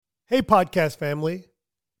Hey, podcast family.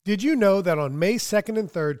 Did you know that on May 2nd and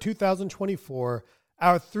 3rd, 2024,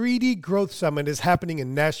 our 3D Growth Summit is happening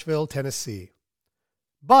in Nashville, Tennessee?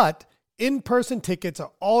 But in-person tickets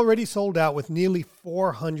are already sold out with nearly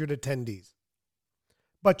 400 attendees.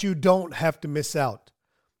 But you don't have to miss out.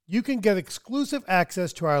 You can get exclusive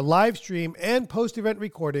access to our live stream and post-event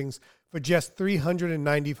recordings for just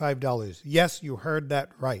 $395. Yes, you heard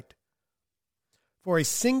that right. For a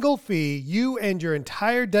single fee, you and your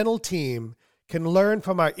entire dental team can learn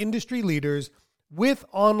from our industry leaders with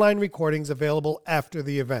online recordings available after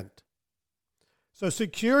the event. So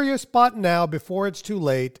secure your spot now before it's too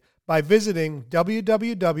late by visiting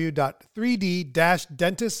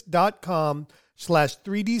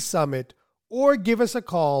www.3d-dentist.com/3D Summit or give us a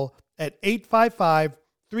call at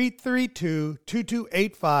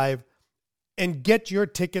 855-332-2285 and get your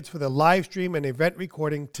tickets for the live stream and event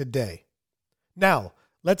recording today. Now,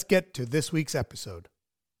 let's get to this week's episode.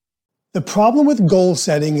 The problem with goal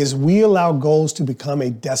setting is we allow goals to become a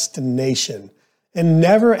destination. And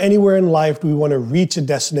never anywhere in life do we want to reach a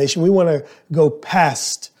destination. We want to go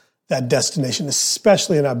past that destination,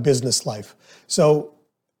 especially in our business life. So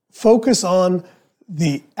focus on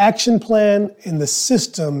the action plan and the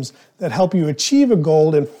systems that help you achieve a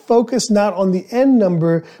goal, and focus not on the end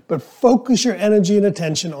number, but focus your energy and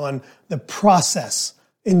attention on the process.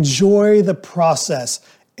 Enjoy the process,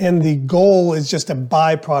 and the goal is just a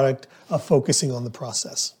byproduct of focusing on the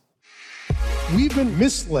process. We've been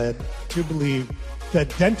misled to believe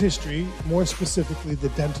that dentistry, more specifically the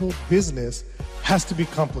dental business, has to be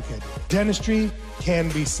complicated. Dentistry can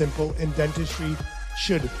be simple, and dentistry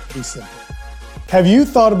should be simple. Have you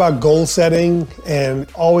thought about goal setting and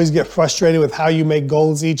always get frustrated with how you make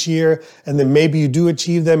goals each year, and then maybe you do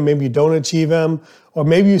achieve them, maybe you don't achieve them? Or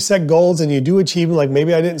maybe you set goals and you do achieve them, like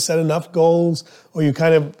maybe I didn't set enough goals, or you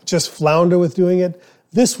kind of just flounder with doing it.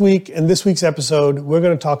 This week, in this week's episode, we're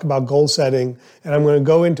going to talk about goal setting, and I'm going to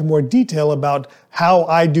go into more detail about how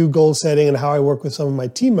I do goal setting and how I work with some of my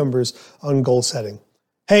team members on goal setting.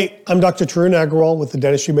 Hey, I'm Dr. Tarun Agarwal with the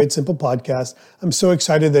Dentistry Made Simple podcast. I'm so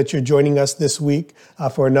excited that you're joining us this week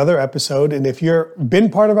for another episode. And if you've been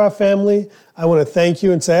part of our family, I want to thank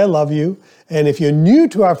you and say I love you. And if you're new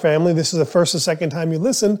to our family, this is the first or second time you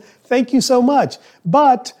listen, thank you so much.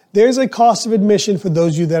 But there's a cost of admission for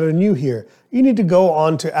those of you that are new here. You need to go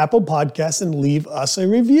on to Apple Podcasts and leave us a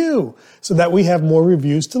review so that we have more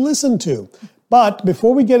reviews to listen to. But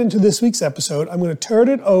before we get into this week's episode, I'm going to turn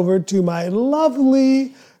it over to my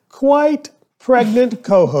lovely, quite pregnant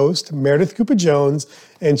co-host, Meredith Cooper-Jones,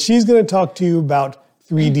 and she's going to talk to you about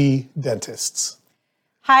 3D dentists.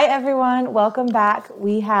 Hi, everyone. Welcome back.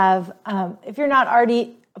 We have, if you're not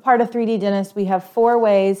already a part of 3D Dentist, we have 4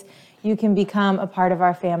 ways you can become a part of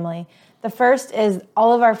our family. The first is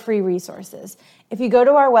all of our free resources. If you go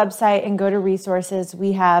to our website and go to resources,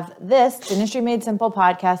 we have this Dentistry Made Simple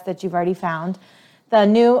podcast that you've already found, the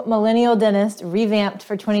new Millennial Dentist revamped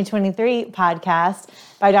for 2023 podcast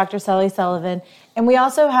by Dr. Sully Sullivan. And we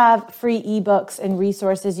also have free ebooks and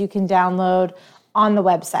resources you can download on the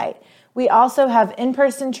website. We also have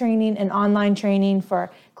in-person training and online training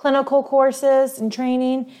for clinical courses and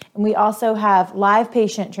training. And we also have live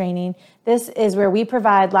patient training. This is where we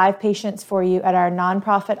provide live patients for you at our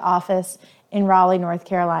nonprofit office in Raleigh, North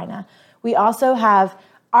Carolina. We also have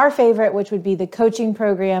our favorite, which would be the coaching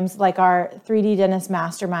programs like our 3D Dentist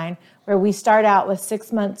Mastermind, where we start out with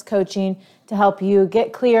 6 months coaching to help you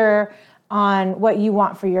get clearer on what you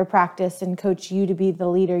want for your practice and coach you to be the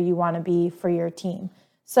leader you want to be for your team.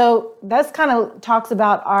 So that's kind of talks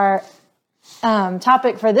about our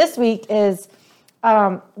topic for this week is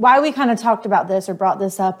why we kind of talked about this or brought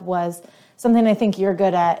this up was something I think you're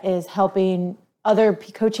good at is helping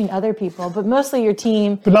coaching other people, but mostly your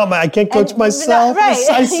team. But not I can't coach myself. Right.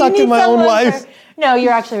 I suck in my own life. No,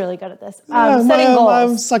 you're actually really good at this. Setting goals.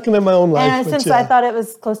 I'm sucking in my own life. And since I thought it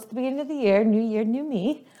was close to the beginning of the year, new year, new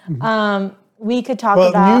me, we could talk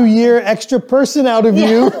about... New year, extra person out of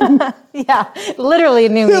you. Yeah, literally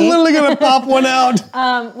new me. You're literally going to pop one out.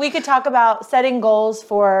 We could talk about setting goals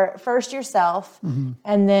for first yourself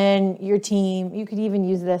and then your team. You could even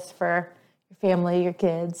use this for family, your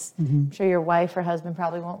kids. I'm sure your wife or husband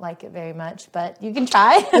probably won't like it very much, but you can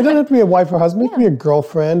try. It doesn't have to be a wife or husband. It can be a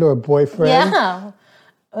girlfriend or a boyfriend. Yeah.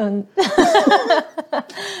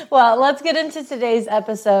 Well, let's get into today's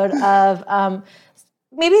episode of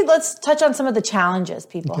maybe let's touch on some of the challenges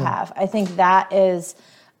people have. I think that is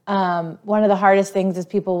one of the hardest things is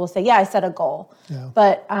people will say, yeah, I set a goal. Yeah.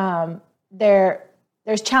 But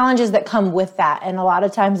there's challenges that come with that. And a lot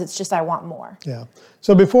of times it's just, I want more. Yeah.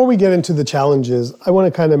 So before we get into the challenges, I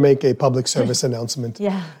want to kind of make a public service announcement.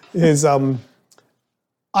 Yeah. Is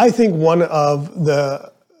I think one of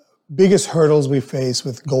the biggest hurdles we face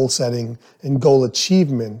with goal setting and goal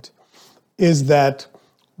achievement is that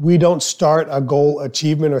we don't start a goal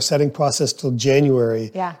achievement or setting process till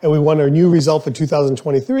January. Yeah. And we want a new result for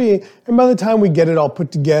 2023. And by the time we get it all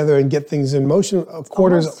put together and get things in motion, a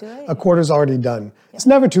quarter's already done. Yeah. It's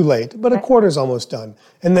never too late, but a quarter's almost done.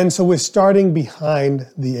 And then so we're starting behind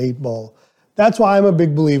the 8 ball. That's why I'm a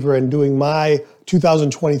big believer in doing my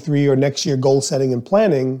 2023 or next year goal setting and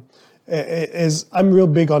planning. Is I'm real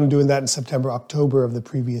big on doing that in September, October of the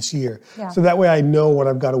previous year. Yeah. So that way I know what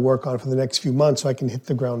I've got to work on for the next few months so I can hit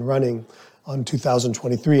the ground running on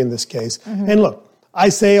 2023 in this case. Mm-hmm. And look, I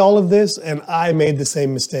say all of this and I made the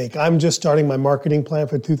same mistake. I'm just starting my marketing plan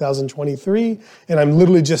for 2023 and I'm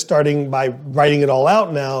literally just starting by writing it all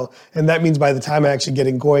out now. And that means by the time I actually get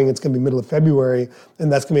it going, it's going to be middle of February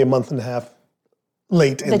and that's going to be a month and a half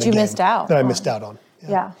late in the game. That I missed out on.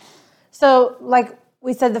 Yeah. So like,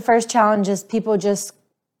 we said the first challenge is people just,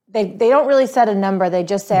 they don't really set a number. They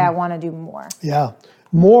just say, I want to do more. Yeah.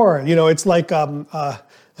 More, it's like,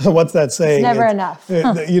 what's that saying? It's never enough.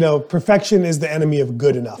 Perfection is the enemy of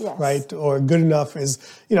good enough, yes. Right? Or good enough is,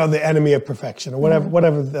 the enemy of perfection or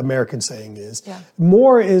whatever the American saying is. Yeah.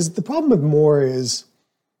 The problem with more is,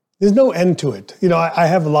 there's no end to it. I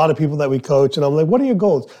have a lot of people that we coach and I'm like, what are your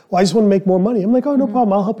goals? Well, I just want to make more money. I'm like, oh, no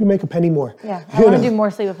problem. I'll help you make a penny more. Yeah, I want to do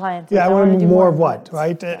more sleep appliances. Yeah, I want to do more of what,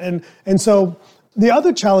 right? And so the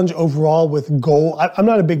other challenge overall with goal, I'm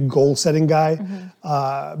not a big goal setting guy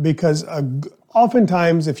because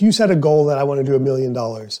oftentimes if you set a goal that I want to do $1 million,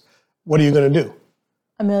 what are you going to do?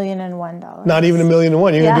 $1,001. Not even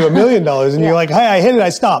 $1,001,000. You're going to do $1 million and you're like, hey, I hit it, I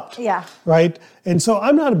stopped. Yeah. Right? And so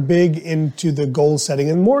I'm not big into the goal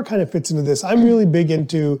setting and more kind of fits into this. I'm really big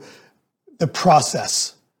into the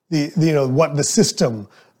process, the system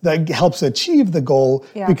that helps achieve the goal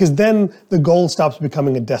because then the goal stops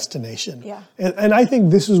becoming a destination. Yeah. And I think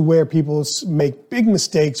this is where people make big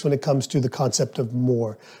mistakes when it comes to the concept of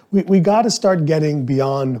more. We got to start getting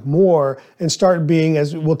beyond more and start being,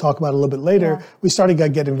 as we'll talk about a little bit later, we started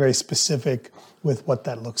getting very specific with what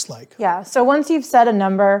that looks like. Yeah, so once you've set a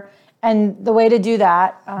number, and the way to do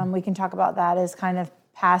that, we can talk about that is kind of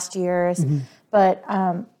past years. Mm-hmm. But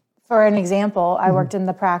for an example, I worked in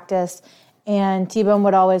the practice and T-Bone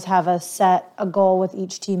would always have us set a goal with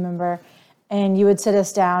each team member. And you would sit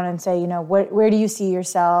us down and say, where do you see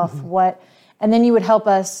yourself? Mm-hmm. And then you would help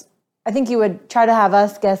us. I think you would try to have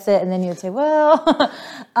us guess it. And then you would say, well,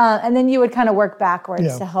 and then you would kind of work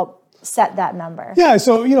backwards to help set that number. Yeah,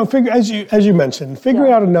 so figure as you mentioned,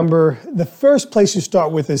 figuring out a number. The first place you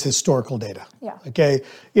start with is historical data. Yeah. Okay.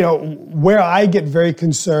 Where I get very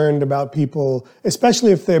concerned about people,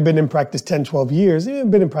 especially if they've been in practice 10, 12 years, even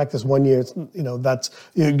been in practice 1 year, that's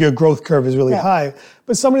your growth curve is really high.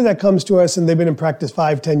 But somebody that comes to us and they've been in practice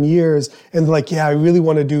 5, 10 years, and they're like, yeah, I really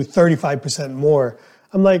want to do 35% more.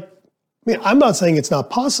 I'm like, I'm not saying it's not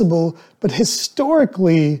possible, but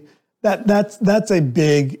historically, that's a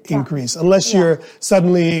big increase unless you're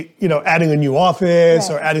suddenly adding a new office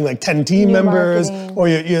or adding like 10 team members or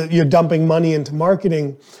you're dumping money into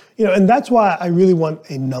marketing, and that's why I really want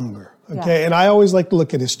a number. Okay, and I always like to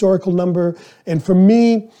look at historical number. And for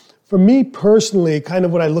me personally, kind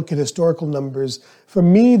of when I look at historical numbers, for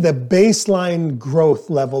me the baseline growth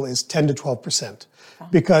level is 10 to 12%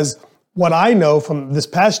 because what I know from this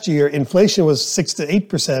past year, inflation was 6 to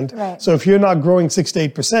 8%. Right. So if you're not growing 6 to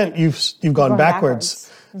 8%, you've gone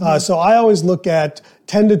backwards. Mm-hmm. So I always look at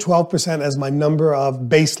 10 to 12% as my number of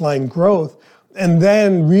baseline growth. And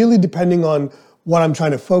then really depending on what I'm trying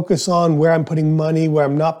to focus on, where I'm putting money, where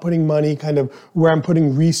I'm not putting money, kind of where I'm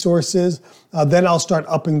putting resources, then I'll start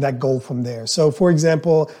upping that goal from there. So for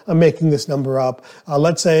example, I'm making this number up.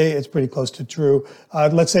 Let's say it's pretty close to true.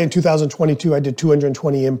 Let's say in 2022, I did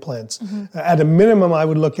 220 implants. Mm-hmm. At a minimum, I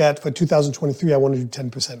would look at for 2023, I want to do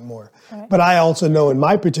 10% more. Right. But I also know in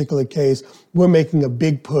my particular case, we're making a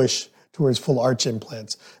big push towards full arch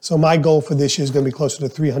implants. So my goal for this year is going to be closer to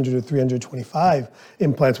 300 to 325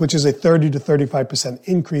 implants, which is a 30 to 35%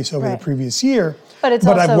 increase over the previous year. But it's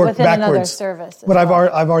also I've worked within backwards, another service. But I've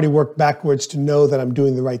already worked backwards to know that I'm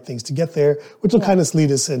doing the right things to get there, which will kind of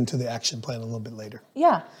lead us into the action plan a little bit later.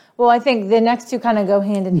 Yeah. Well, I think the next two kind of go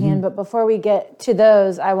hand in hand. But before we get to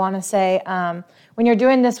those, I want to say when you're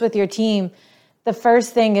doing this with your team, the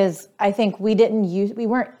first thing is, I think we didn't used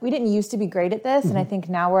to be great at this, and I think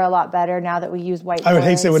now we're a lot better now that we use whiteboards. I would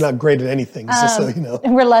hate to say we're not great at anything, just so you know.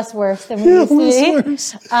 And we're less worse than we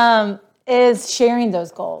used to be. Is sharing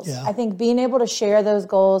those goals. Yeah. I think being able to share those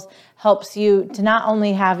goals helps you to not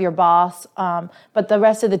only have your boss, but the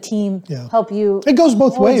rest of the team help you. It goes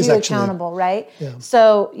both ways, you actually. Accountable, right? Yeah.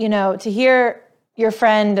 So to hear your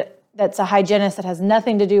friend that's a hygienist that has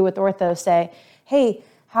nothing to do with ortho say, hey,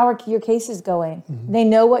 how are your cases going? They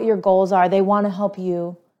know what your goals are. They want to help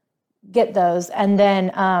you get those. And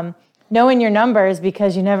then knowing your numbers,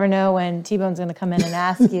 because you never know when T-Bone's going to come in and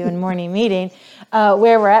ask you in morning meeting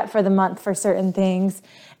where we're at for the month for certain things.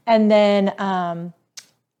 And then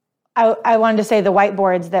I wanted to say the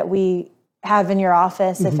whiteboards that we have in your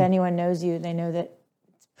office, if anyone knows you, they know that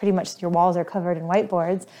pretty much your walls are covered in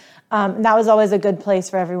whiteboards. And that was always a good place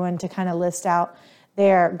for everyone to kind of list out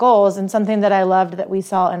their goals. And something that I loved that we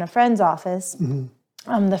saw in a friend's office, the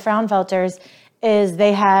Fraunfelters, is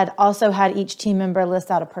they had also had each team member list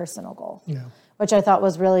out a personal goal, which I thought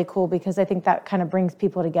was really cool because I think that kind of brings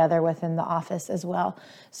people together within the office as well.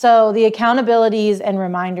 So the accountabilities and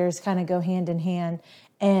reminders kind of go hand in hand,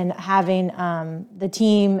 and having the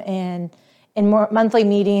team in more monthly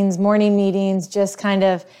meetings, morning meetings, just kind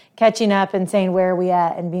of catching up and saying where are we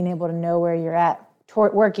at and being able to know where you're at,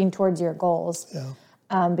 working towards your goals.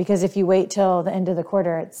 Because if you wait till the end of the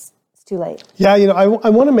quarter, it's too late. Yeah, I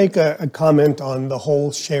want to make a comment on the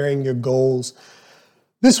whole sharing your goals.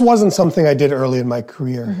 This wasn't something I did early in my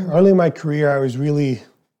career. Early in my career,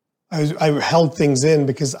 I held things in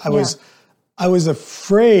because I was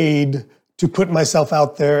afraid to put myself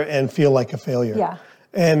out there and feel like a failure.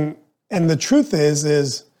 And the truth is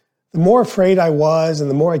the more afraid I was and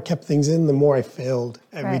the more I kept things in, the more I failed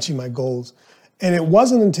at reaching my goals. And it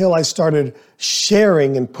wasn't until I started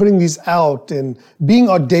sharing and putting these out and being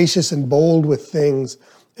audacious and bold with things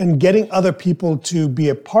and getting other people to be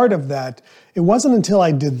a part of that, it wasn't until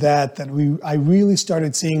I did that I really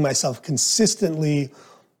started seeing myself consistently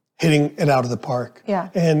hitting it out of the park.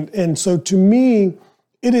 And so to me,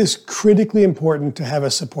 it is critically important to have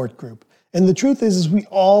a support group. And the truth is we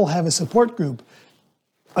all have a support group.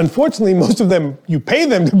 Unfortunately, most of them, you pay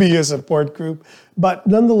them to be your support group, but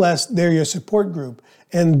nonetheless, they're your support group.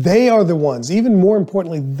 And they are the ones, even more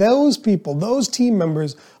importantly, those people, those team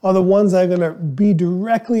members are the ones that are going to be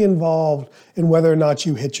directly involved in whether or not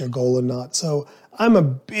you hit your goal or not. So I'm a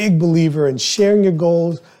big believer in sharing your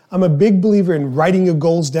goals. I'm a big believer in writing your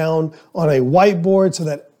goals down on a whiteboard so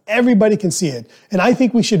that everybody can see it. And I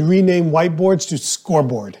think we should rename whiteboards to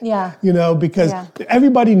scoreboard. Because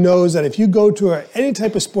everybody knows that if you go to any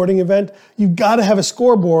type of sporting event, you've got to have a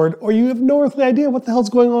scoreboard or you have no earthly idea what the hell's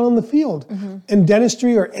going on the field. And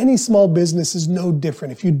dentistry or any small business is no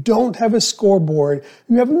different. If you don't have a scoreboard,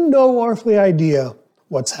 you have no earthly idea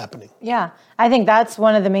what's happening. I think that's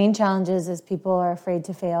one of the main challenges is people are afraid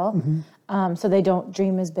to fail. So they don't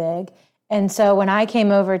dream as big. And so when I came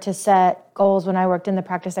over to set goals, when I worked in the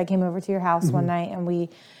practice, I came over to your house one night and we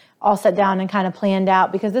all sat down and kind of planned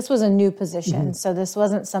out because this was a new position. So this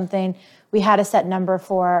wasn't something we had a set number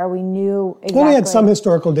for or we knew exactly. Well, we had some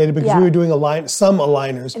historical data because we were doing some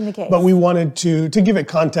aligners. In the case. But we wanted to give it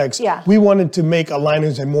context, we wanted to make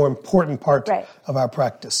aligners a more important part of our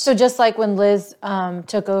practice. So just like when Liz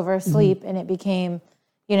took over sleep and it became,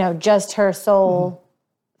 just her sole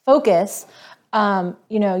focus,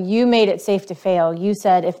 you made it safe to fail. You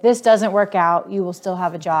said, if this doesn't work out, you will still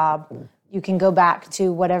have a job. You can go back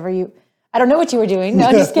to whatever I don't know what you were doing. No,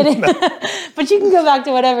 just kidding. But you can go back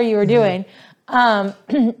to whatever you were doing.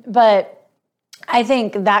 But I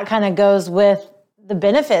think that kind of goes with the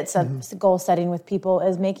benefits of goal setting with people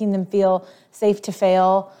is making them feel safe to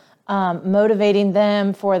fail, motivating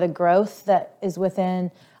them for the growth that is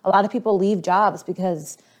within. A lot of people leave jobs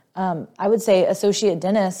because I would say associate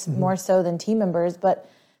dentists more so than team members, but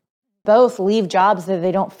both leave jobs that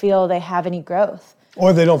they don't feel they have any growth.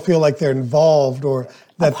 Or they don't feel like they're involved or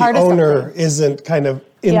that the owner isn't kind of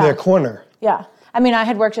in their corner. I mean, I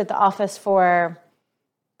had worked at the office for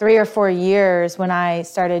 3 or 4 years when I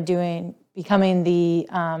started becoming the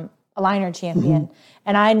aligner champion.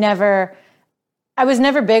 And I was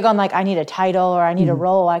never big on I need a title or I need a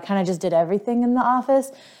role. I kind of just did everything in the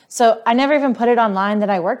office. So I never even put it online that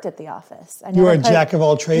I worked at the office. You were a jack of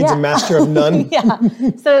all trades, a master of none.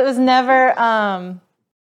 So it was never on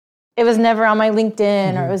my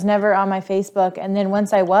LinkedIn or it was never on my Facebook. And then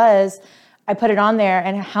once I put it on there.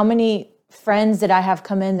 And how many friends did I have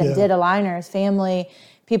come in that did aligners, family,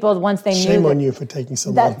 people once they knew. Shame on you for taking so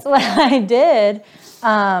long. That's what I did,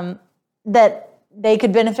 that they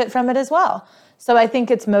could benefit from it as well. So I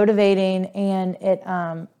think it's motivating and it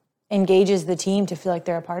engages the team to feel like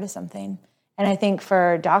they're a part of something. And I think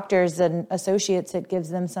for doctors and associates, it gives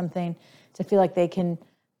them something to feel like they can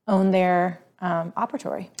own their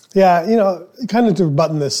operatory. Yeah, kind of to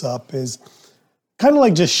button this up is kind of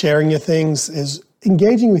like just sharing your things is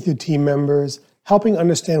engaging with your team members, helping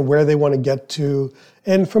understand where they want to get to.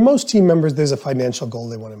 And for most team members, there's a financial goal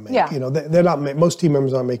they want to make. They're not. Most team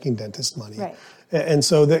members aren't making dentist money. Right. And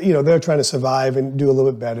so that, they're trying to survive and do a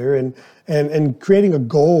little bit better, and creating a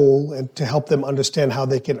goal and to help them understand how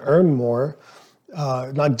they can earn more,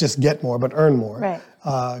 not just get more, but earn more.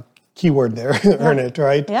 Right. Keyword there, earn it,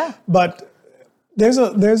 right? Yeah. But there's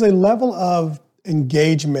a level of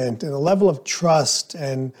engagement and a level of trust,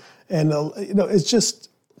 and it's just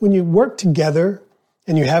when you work together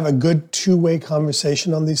and you have a good two-way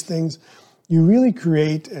conversation on these things, you really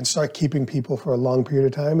create and start keeping people for a long period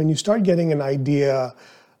of time, and you start getting an idea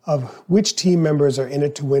of which team members are in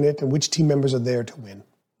it to win it and which team members are there to win.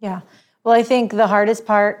 Yeah. Well, I think the hardest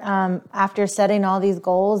part after setting all these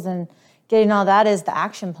goals and getting all that is the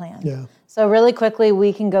action plan. Yeah. So really quickly,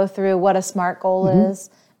 we can go through what a SMART goal is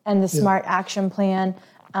and the SMART action plan.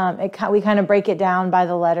 We kind of break it down by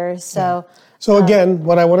the letters. So, again,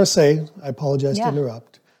 what I want to say, I apologize to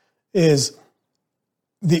interrupt, is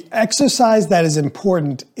the exercise that is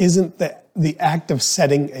important isn't the act of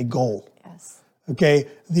setting a goal. Yes. Okay?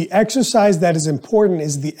 The exercise that is important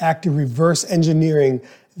is the act of reverse engineering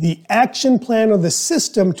the action plan or the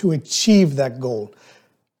system to achieve that goal.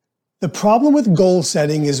 The problem with goal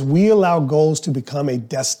setting is we allow goals to become a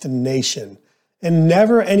destination. And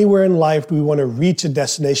never anywhere in life do we want to reach a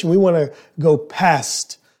destination. We want to go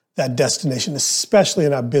past that destination, especially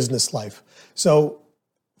in our business life. So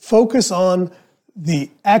focus on the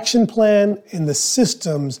action plan and the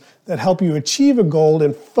systems that help you achieve a goal,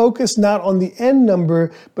 and focus not on the end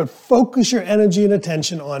number, but focus your energy and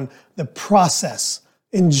attention on the process.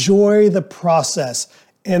 Enjoy the process.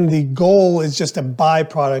 And the goal is just a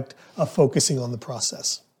byproduct of focusing on the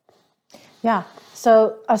process. Yeah.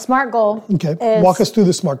 So a SMART goal. Okay. Walk us through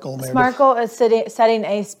the SMART goal, Meredith. SMART goal is setting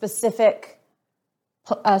a specific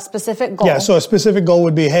goal. Yeah. So a specific goal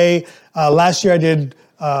would be, hey, last year I did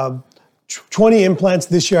 20 implants.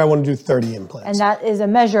 This year I want to do 30 implants. And that is a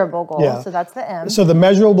measurable goal. Yeah. So that's the M. So the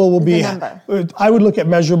measurable will be, number. I would look at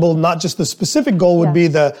measurable, not just the specific goal would be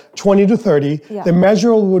the 20 to 30. Yeah. The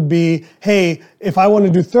measurable would be, hey, if I want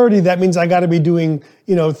to do 30, that means I got to be doing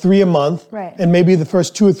 3 a month. Right. And maybe the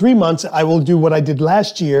first 2 or 3 months, I will do what I did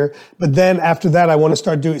last year. But then after that, I want to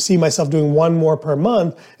start see myself doing 1 more per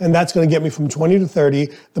month. And that's going to get me from 20 to 30.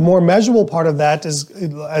 The more measurable part of that is,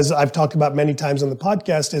 as I've talked about many times on the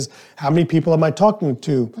podcast, is how many people am I talking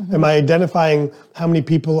to? Mm-hmm. Am I identifying how many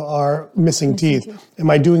people are missing teeth? Am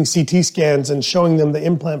I doing CT scans and showing them the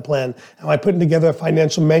implant plan? Am I putting together a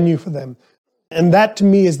financial menu for them? And that to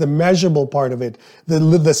me is the measurable part of it,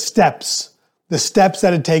 the steps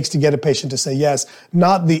that it takes to get a patient to say yes,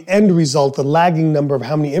 not the end result, the lagging number of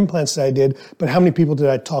how many implants that I did, but how many people did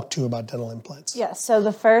I talk to about dental implants. Yes, so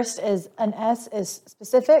the first is an S is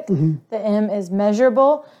specific, Mm-hmm. the M is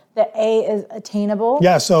measurable, the A is attainable.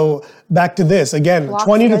 Yeah, so back to this. Again, Block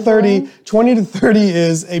 20 scheduling. to 30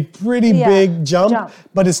 is a pretty big jump,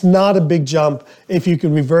 but it's not a big jump if you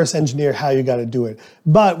can reverse engineer how you got to do it.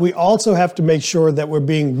 But we also have to make sure that we're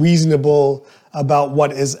being reasonable about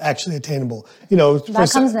what is actually attainable. That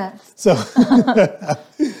comes next. So,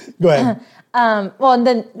 go ahead. Well, and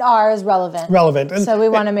then R is relevant. Relevant. And so we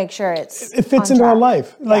want to make sure it fits into our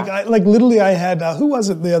life. Like literally I had, who was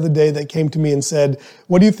it the other day that came to me and said,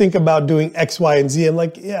 what do you think about doing X, Y, and Z? I'm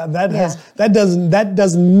like, that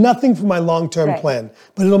does nothing for my long-term plan,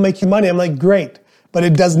 but it'll make you money. I'm like, great. But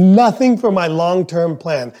it does nothing for my long-term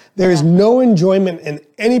plan. There is no enjoyment in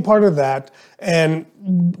any part of that. And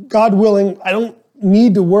God willing, I don't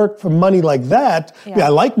need to work for money like that. Yeah, I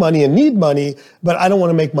like money and need money, but I don't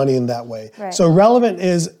want to make money in that way. Right. So relevant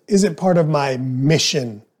is it part of my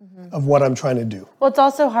mission of what I'm trying to do? Well, it's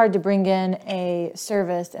also hard to bring in a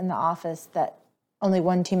service in the office that only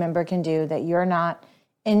one team member can do that you're not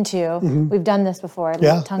into. Mm-hmm. We've done this before.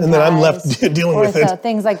 Yeah, and then I'm left dealing with it.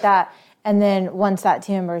 Things like that. And then once that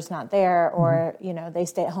team member is not there, or they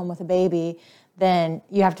stay at home with a baby, then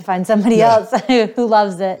you have to find somebody else who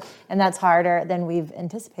loves it, and that's harder than we've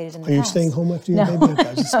anticipated in the past. Are you staying home after your baby? Okay,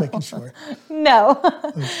 I was just making sure. No.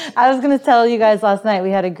 I was going to tell you guys last night,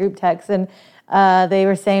 we had a group text, and they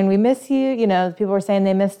were saying, we miss you. People were saying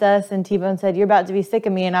they missed us, and T-Bone said, you're about to be sick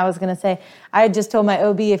of me. And I was going to say, I had just told my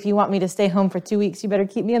OB, if you want me to stay home for 2 weeks, you better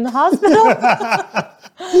keep me in the hospital.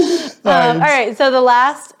 All right, so the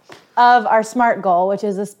last of our SMART goal, which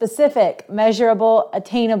is a specific, measurable,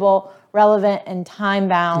 attainable, relevant, and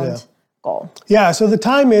time-bound goal. Yeah, so the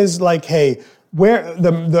time is like, hey, where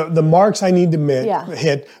the marks I need to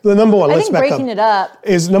hit. The number one, let's back up. I think breaking it up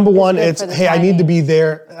is number one, it's, hey, I need to be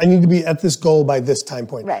there. I need to be at this goal by this time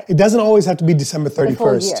point. Right. It doesn't always have to be December 31st. The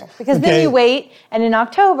full year. Because then you wait, and in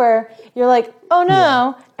October, you're like, oh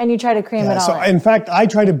no, and you try to cram it all So in fact, I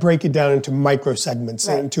try to break it down into micro segments,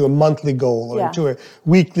 into a monthly goal or into a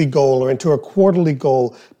weekly goal or into a quarterly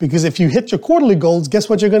goal. Because if you hit your quarterly goals, guess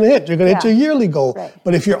what you're going to hit? You're going to hit your yearly goal. Right.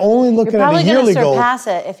 But if you're only looking at a yearly goal, you're probably going to surpass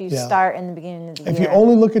it if you start in the beginning of the year. If you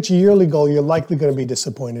only look at your yearly goal, you're likely going to be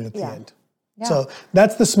disappointed at the end. Yeah. So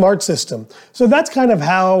that's the SMART system. So that's kind of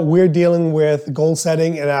how we're dealing with goal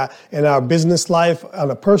setting in our business life.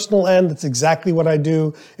 On a personal end, that's exactly what I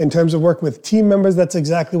do. In terms of working with team members, that's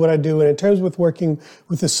exactly what I do. And in terms of working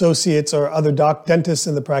with associates or other dentists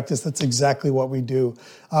in the practice, that's exactly what we do.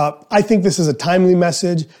 I think this is a timely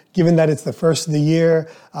message, given that it's the first of the year.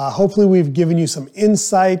 Hopefully we've given you some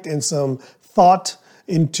insight and some thought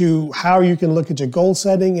into how you can look at your goal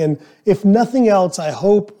setting. And if nothing else, I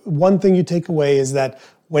hope one thing you take away is that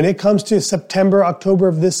when it comes to September, October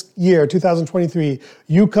of this year, 2023,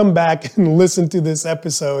 you come back and listen to this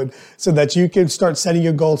episode so that you can start setting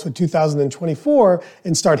your goals for 2024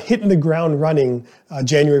 and start hitting the ground running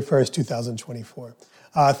January 1st, 2024.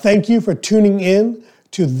 Thank you for tuning in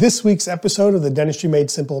to this week's episode of the Dentistry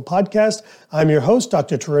Made Simple podcast. I'm your host,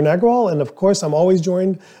 Dr. Tarun Agrawal, and of course, I'm always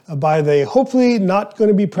joined by the hopefully not going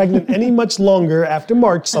to be pregnant any much longer after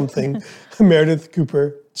March something, Meredith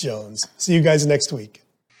Cooper Jones. See you guys next week.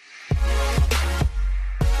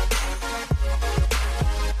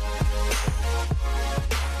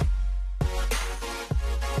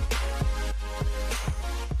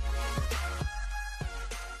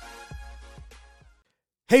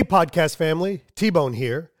 Hey podcast family, T-Bone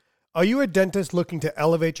here. Are you a dentist looking to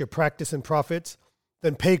elevate your practice and profits?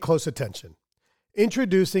 Then pay close attention.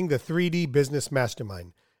 Introducing the 3D Business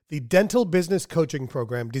Mastermind, the dental business coaching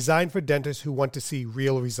program designed for dentists who want to see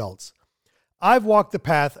real results. I've walked the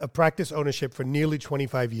path of practice ownership for nearly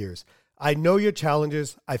 25 years. I know your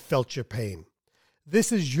challenges, I felt your pain.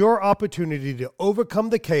 This is your opportunity to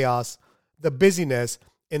overcome the chaos, the busyness,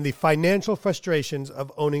 and the financial frustrations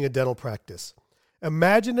of owning a dental practice.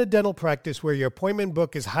 Imagine a dental practice where your appointment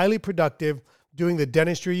book is highly productive, doing the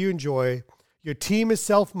dentistry you enjoy, your team is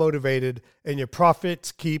self-motivated, and your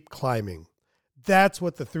profits keep climbing. That's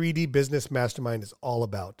what the 3D Business Mastermind is all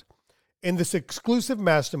about. In this exclusive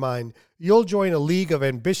mastermind, you'll join a league of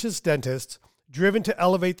ambitious dentists driven to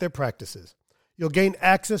elevate their practices. You'll gain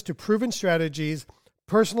access to proven strategies,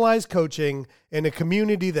 personalized coaching, and a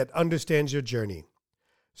community that understands your journey.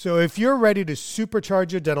 So if you're ready to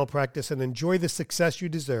supercharge your dental practice and enjoy the success you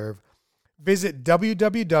deserve, visit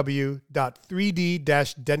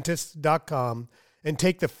www.3d-dentist.com and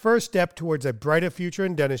take the first step towards a brighter future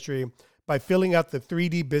in dentistry by filling out the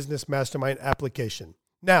 3D Business Mastermind application.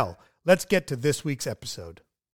 Now, let's get to this week's episode.